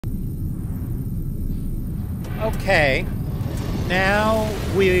Okay, now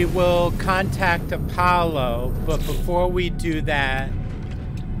we will contact Apollo, but before we do that,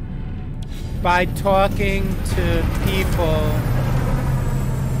 by talking to people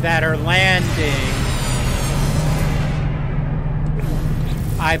that are landing,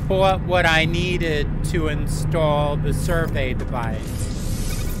 I bought what I needed to install the survey device.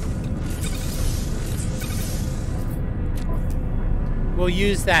 We'll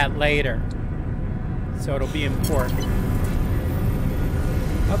use that later, so it'll be important.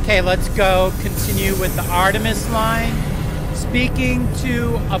 Okay, let's go continue with the Artemis line. Speaking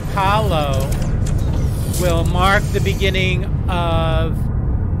to Apollo will mark the beginning of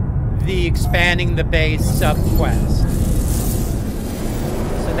the expanding the base subquest.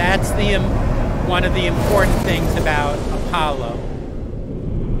 So that's one of the important things about Apollo.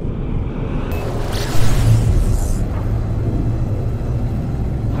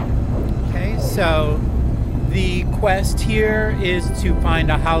 Okay, so the quest here is to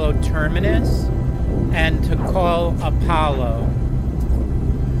find a hollow terminus and to call Apollo.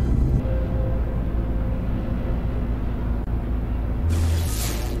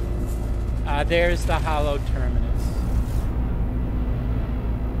 There's the hollow terminus.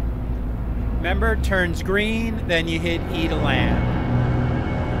 Remember, it turns green, then you hit E to land.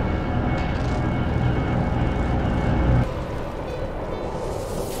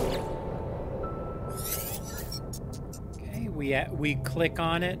 Okay, we click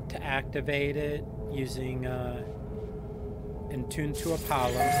on it to activate it using and tune to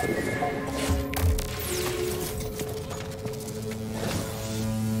Apollo.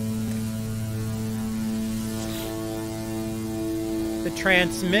 The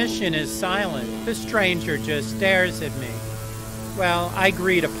transmission is silent. The stranger just stares at me. Well, I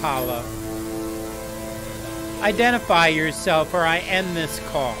greet Apollo. Identify yourself or I end this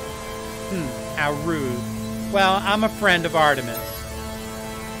call. How rude. Well, I'm a friend of Artemis.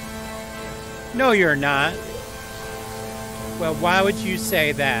 No, you're not. Well, why would you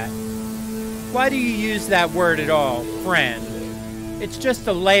say that? Why do you use that word at all, friend? It's just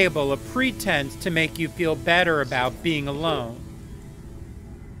a label, a pretense to make you feel better about being alone.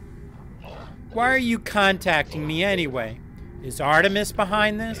 Why are you contacting me anyway? Is Artemis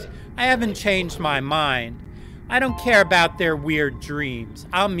behind this? I haven't changed my mind. I don't care about their weird dreams.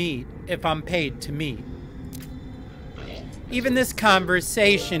 I'll meet if I'm paid to meet. Even this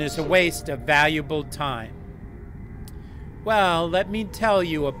conversation is a waste of valuable time. Well, let me tell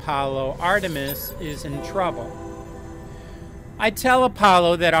you, Apollo, Artemis is in trouble. I tell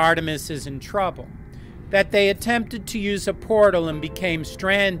Apollo that Artemis is in trouble, that they attempted to use a portal and became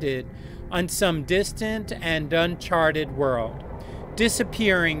stranded on some distant and uncharted world,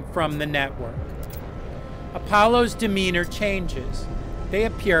 disappearing from the network. Apollo's demeanor changes. They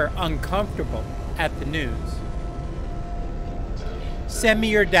appear uncomfortable at the news. Send me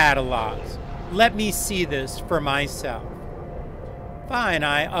your data logs. Let me see this for myself. Fine,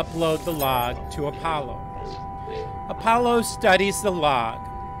 I upload the log to Apollo. Apollo studies the log,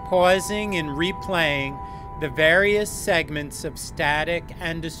 pausing and replaying the various segments of static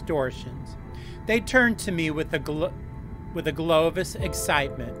and distortions. They turn to me with a glow of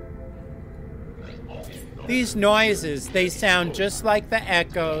excitement. These noises, they sound just like the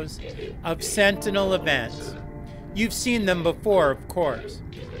echoes of Sentinel events. You've seen them before, of course.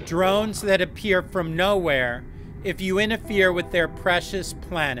 Drones that appear from nowhere if you interfere with their precious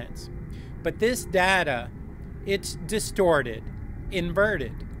planets. But this data, it's distorted,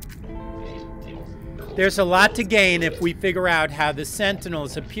 inverted. There's a lot to gain if we figure out how the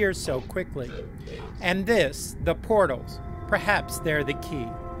Sentinels appear so quickly. And this, the portals, perhaps they're the key.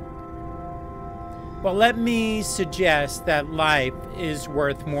 Well, let me suggest that life is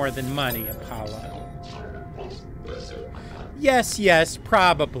worth more than money, Apollo. Yes,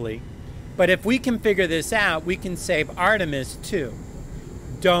 probably. But if we can figure this out, we can save Artemis too.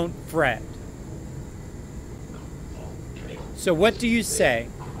 Don't fret. So what do you say?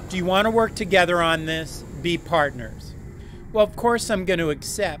 Do you want to work together on this? Be partners? Well, of course I'm going to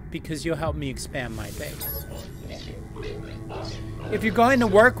accept because you'll help me expand my base. If you're going to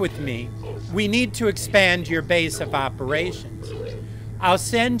work with me, we need to expand your base of operations. I'll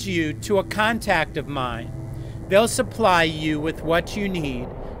send you to a contact of mine. They'll supply you with what you need.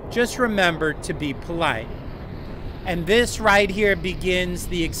 Just remember to be polite. And this right here begins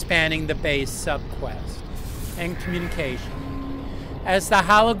the expanding the base subquest and communication. As the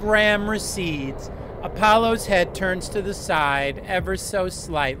hologram recedes, Apollo's head turns to the side ever so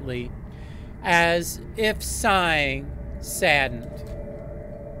slightly, as if sighing, saddened.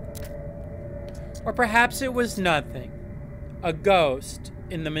 Or perhaps it was nothing, a ghost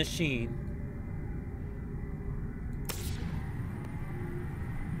in the machine.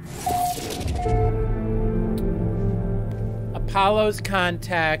 Apollo's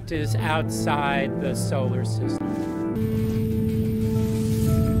contact is outside the solar system.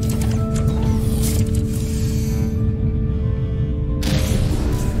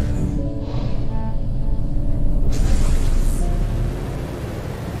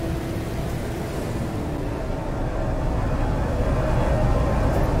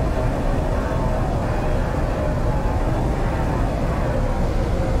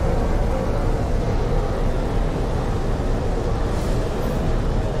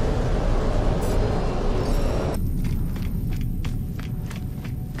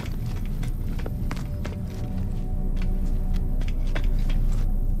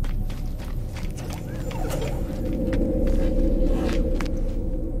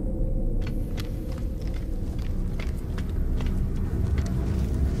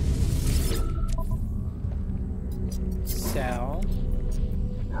 Cell.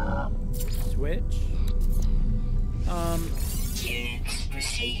 Switch.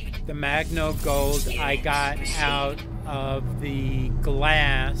 The Magno Gold I got out of the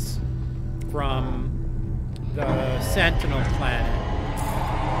glass from the Sentinel planet.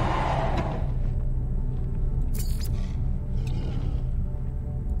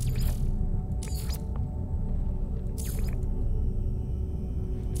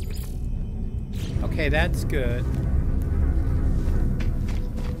 Okay, that's good.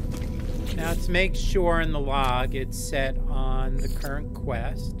 Now let's make sure in the log it's set on the current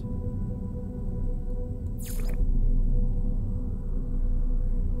quest.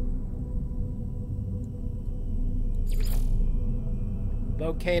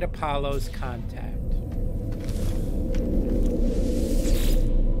 Locate Apollo's contact.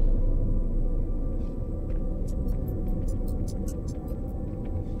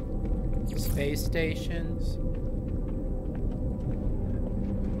 Space stations.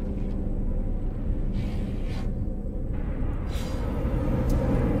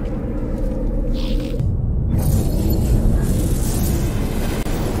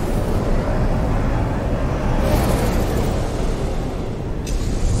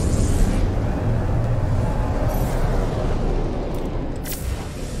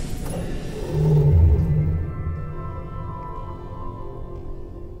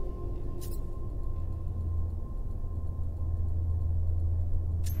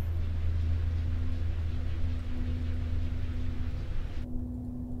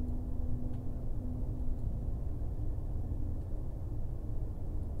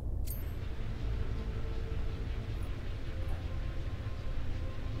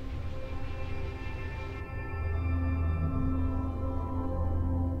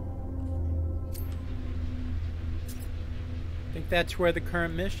 I think that's where the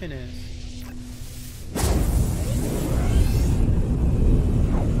current mission is.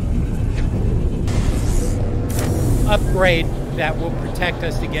 Upgrade that will protect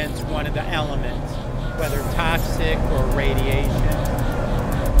us against one of the elements, whether toxic or radiation.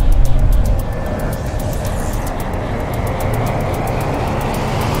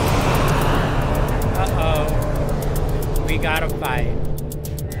 Uh-oh. We gotta fight.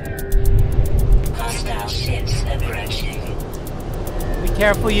 Hostile ships approaching. Be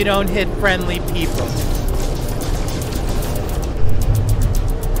careful you don't hit friendly people.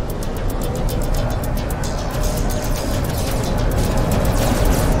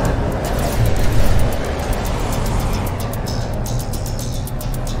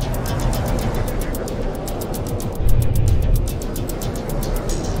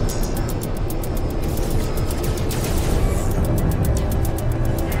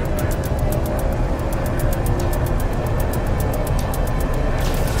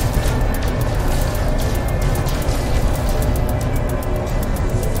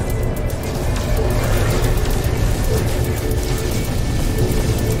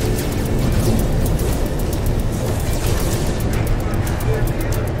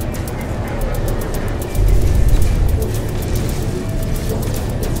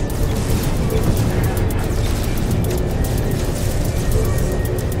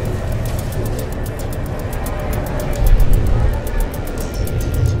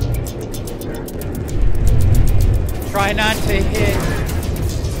 Try not to hit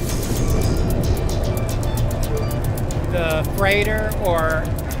the freighter or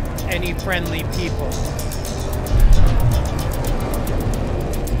any friendly people.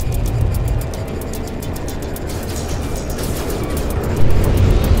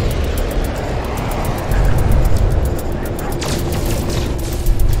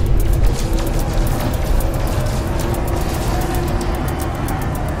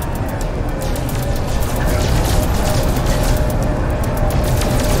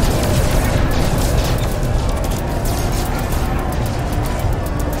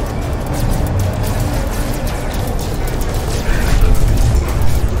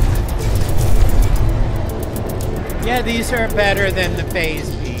 Yeah, these are better than the phase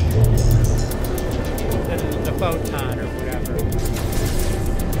beam. The photon or whatever.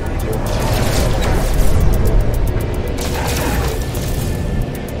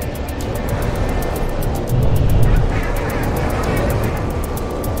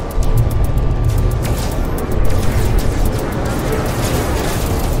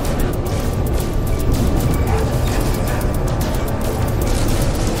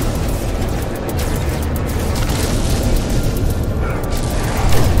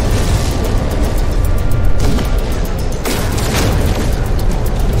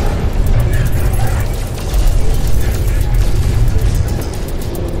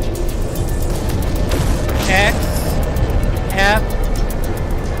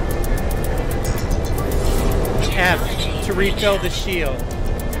 Refill the shield.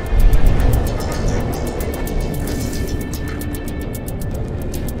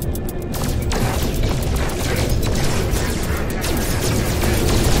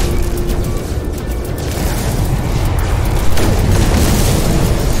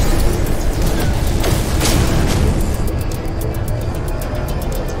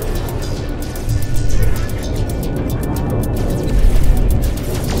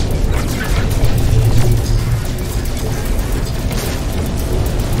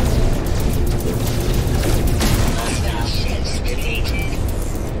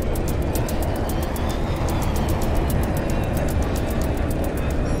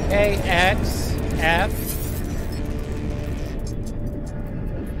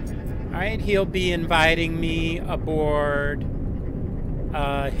 He'll be inviting me aboard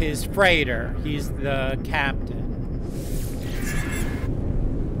his freighter. He's the captain.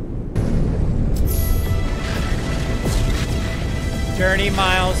 Journey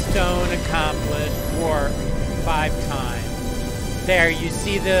milestone accomplished. Warp 5 times. There, you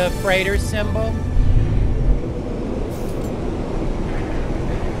see the freighter symbol?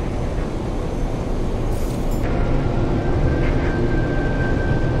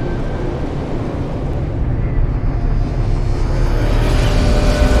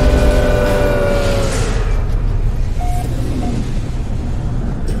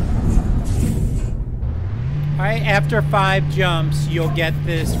 After 5 jumps, you'll get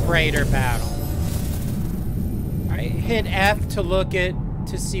this freighter battle. Alright, hit F to look at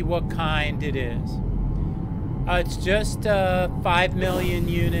to see what kind it is. It's just a 5 million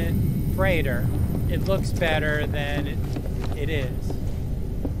unit freighter. It looks better than it is.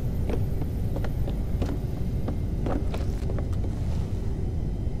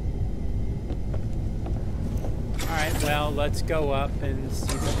 Alright, well, let's go up and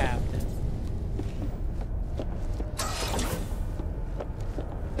see what happens.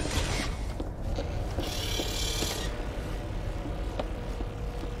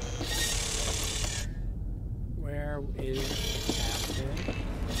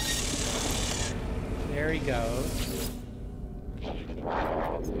 There he goes.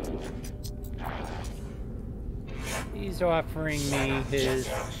 He's offering me his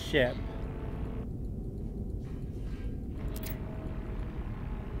ship.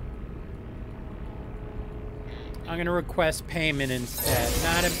 I'm going to request payment instead.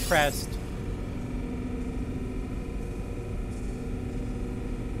 Not impressed.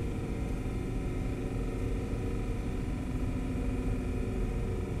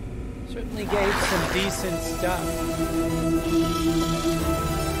 Certainly gave some decent stuff.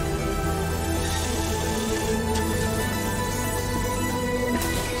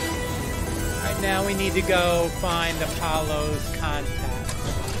 Right now we need to go find Apollo's contact,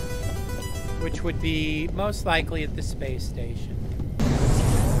 which would be most likely at the space station.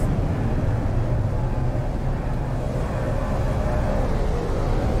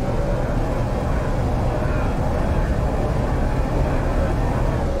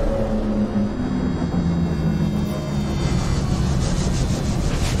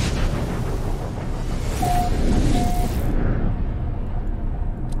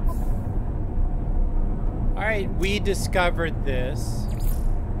 We discovered this.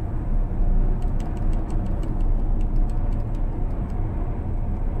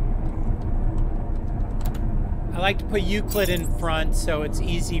 I like to put Euclid in front so it's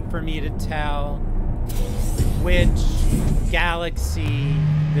easy for me to tell which galaxy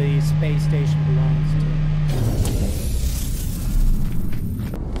the space station belongs to.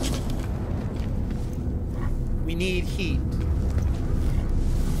 We need heat.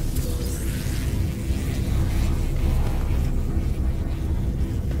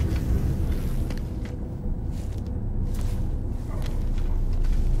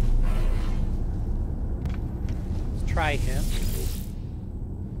 Try him.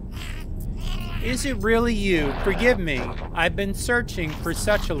 Is it really you? Forgive me. I've been searching for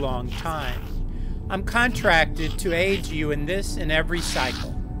such a long time. I'm contracted to aid you in this and every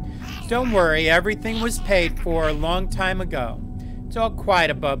cycle. Don't worry, everything was paid for a long time ago. It's all quite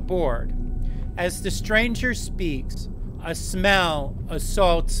above board. As the stranger speaks, a smell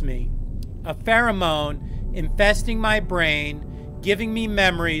assaults me, a pheromone infesting my brain, giving me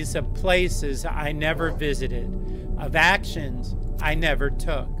memories of places I never visited, of actions I never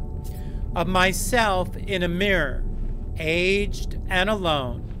took, of myself in a mirror, aged and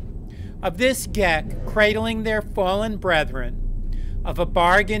alone, of this Gek cradling their fallen brethren, of a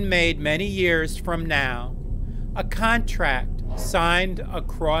bargain made many years from now, a contract signed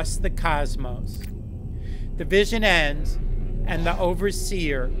across the cosmos. The vision ends, and the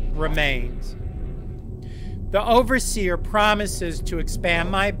overseer remains. The overseer promises to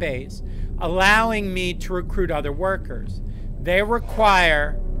expand my base, allowing me to recruit other workers. They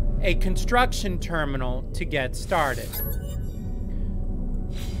require a construction terminal to get started.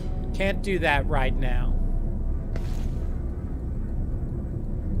 Can't do that right now.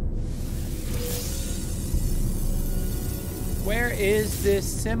 Where is this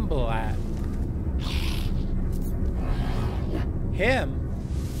symbol at? Him?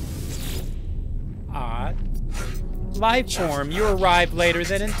 Odd. Life form, you arrived later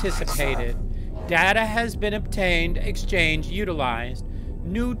than anticipated. Data has been obtained, exchanged, utilized.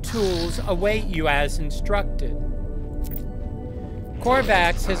 New tools await you as instructed.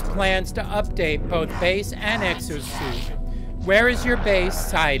 Korvax has plans to update both base and exosuit. Where is your base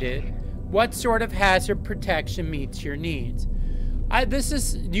sited? What sort of hazard protection meets your needs?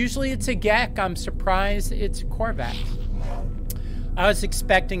 Usually it's a Gek. I'm surprised it's Korvax. I was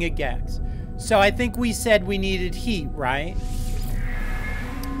expecting a Gex. So I think we said we needed heat, right?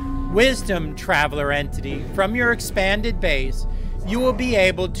 Wisdom, traveler entity. From your expanded base, you will be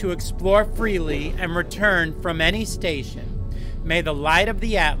able to explore freely and return from any station. May the light of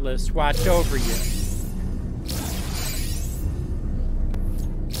the Atlas watch over you.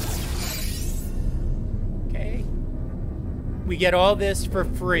 Okay. We get all this for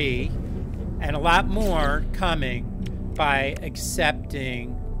free, and a lot more coming by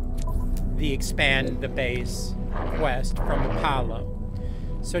accepting the expand the base quest from Apollo.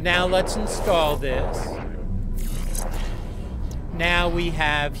 So now let's install this. Now we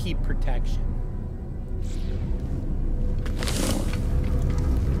have heat protection.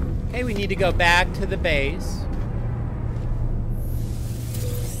 Okay, we need to go back to the base.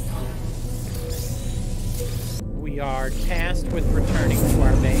 We are tasked with returning to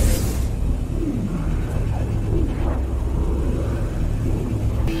our base.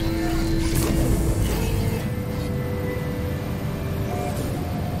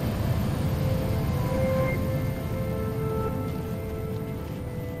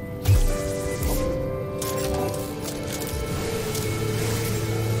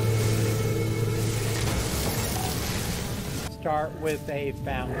 Start with a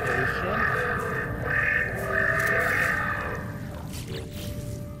foundation.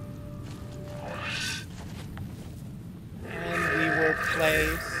 And we will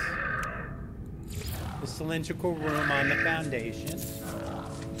place the cylindrical room on the foundation.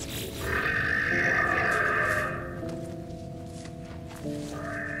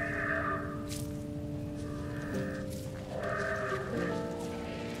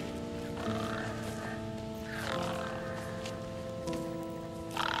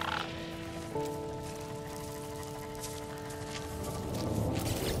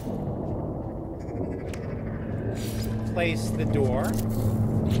 Place the door.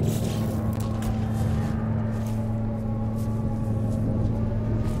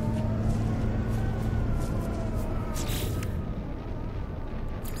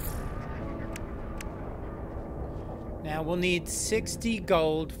 Now we'll need 60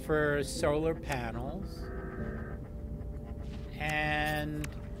 gold for solar panels. And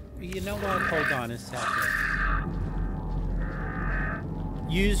you know what? Hold on a second.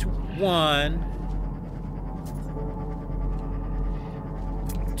 Use one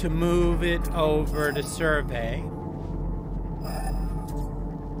to move it over to survey.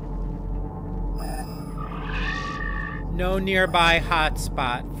 No nearby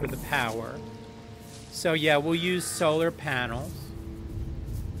hotspot for the power. So yeah, we'll use solar panels.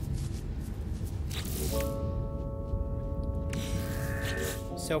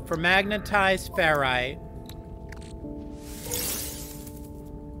 So for magnetized ferrite,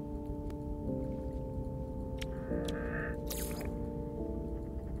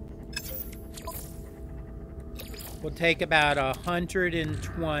 we'll take about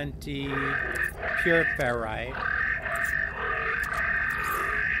 120 pure ferrite.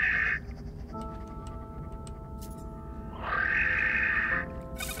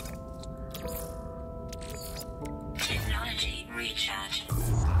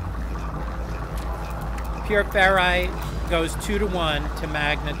 Pure ferrite goes 2-to-1 to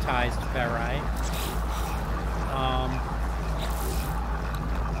magnetized ferrite.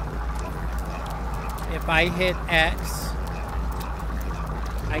 If I hit X,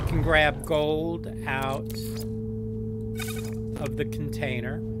 I can grab gold out of the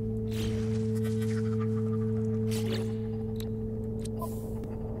container.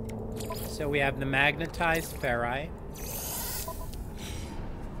 So we have the magnetized ferrite.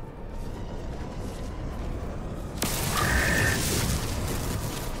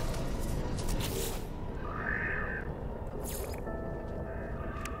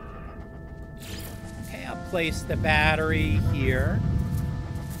 Okay, I'll place the battery here.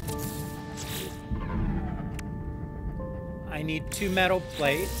 I need 2 metal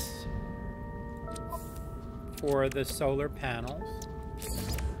plates for the solar panels.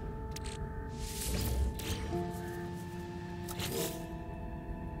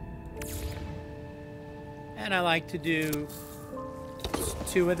 And I like to do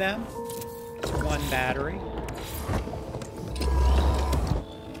 2 of them, 1 battery.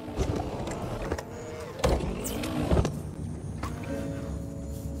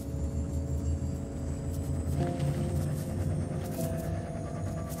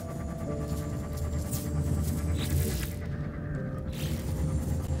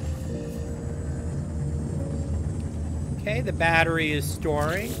 Okay, the battery is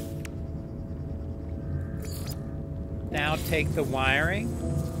storing. Now take the wiring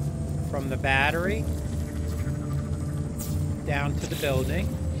from the battery down to the building,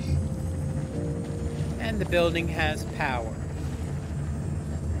 and the building has power.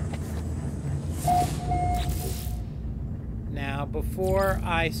 Now, before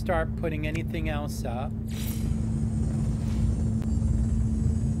I start putting anything else up,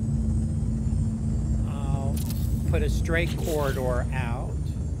 I'll put a straight corridor out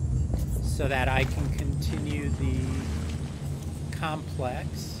so that I can continue the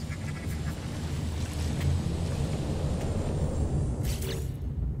complex.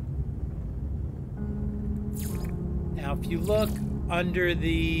 Now, if you look under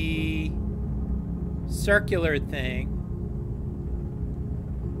the circular thing,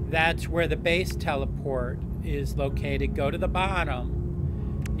 that's where the base teleport is located. Go to the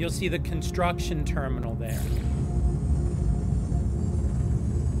bottom. You'll see the construction terminal there.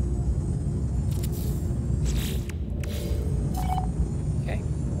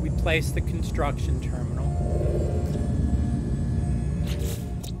 Place the construction terminal.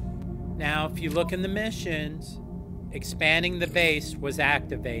 Now, if you look in the missions, expanding the base was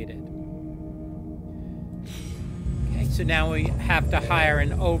activated. Okay, so now we have to hire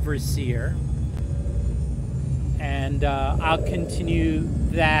an overseer. And I'll continue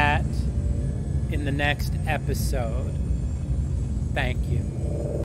that in the next episode.